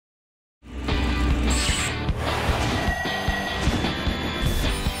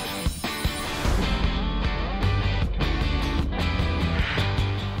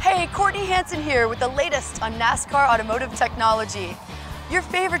Hansen here with the latest on NASCAR automotive technology. Your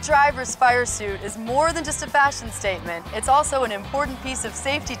favorite driver's fire suit is more than just a fashion statement. It's also an important piece of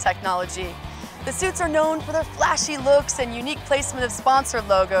safety technology. The suits are known for their flashy looks and unique placement of sponsored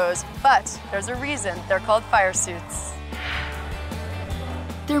logos, but there's a reason they're called fire suits.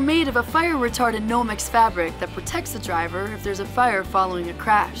 They're made of a fire-retardant Nomex fabric that protects the driver if there's a fire following a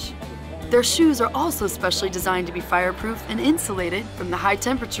crash. Their shoes are also specially designed to be fireproof and insulated from the high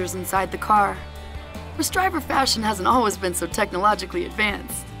temperatures inside the car. But driver fashion hasn't always been so technologically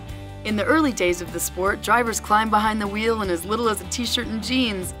advanced. In the early days of the sport, drivers climbed behind the wheel in as little as a t-shirt and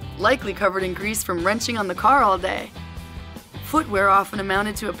jeans, likely covered in grease from wrenching on the car all day. Footwear often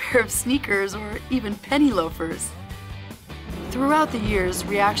amounted to a pair of sneakers or even penny loafers. Throughout the years,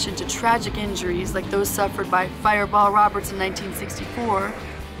 reaction to tragic injuries like those suffered by Fireball Roberts in 1964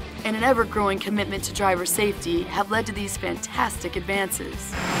 and an ever-growing commitment to driver safety have led to these fantastic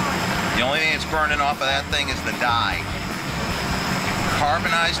advances. The only thing that's burning off of that thing is the dye.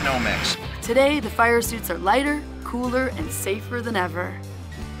 Carbonized Nomex. Today, the fire suits are lighter, cooler, and safer than ever.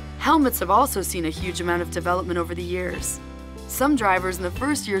 Helmets have also seen a huge amount of development over the years. Some drivers in the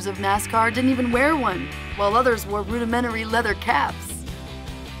first years of NASCAR didn't even wear one, while others wore rudimentary leather caps.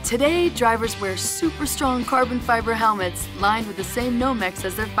 Today, drivers wear super strong carbon fiber helmets lined with the same Nomex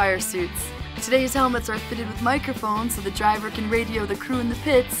as their fire suits. Today's helmets are fitted with microphones so the driver can radio the crew in the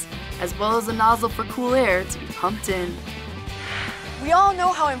pits, as well as a nozzle for cool air to be pumped in. We all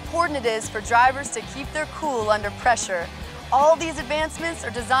know how important it is for drivers to keep their cool under pressure. All these advancements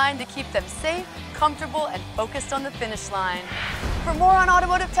are designed to keep them safe, comfortable, and focused on the finish line. For more on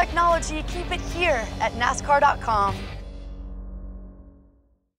automotive technology, keep it here at NASCAR.com.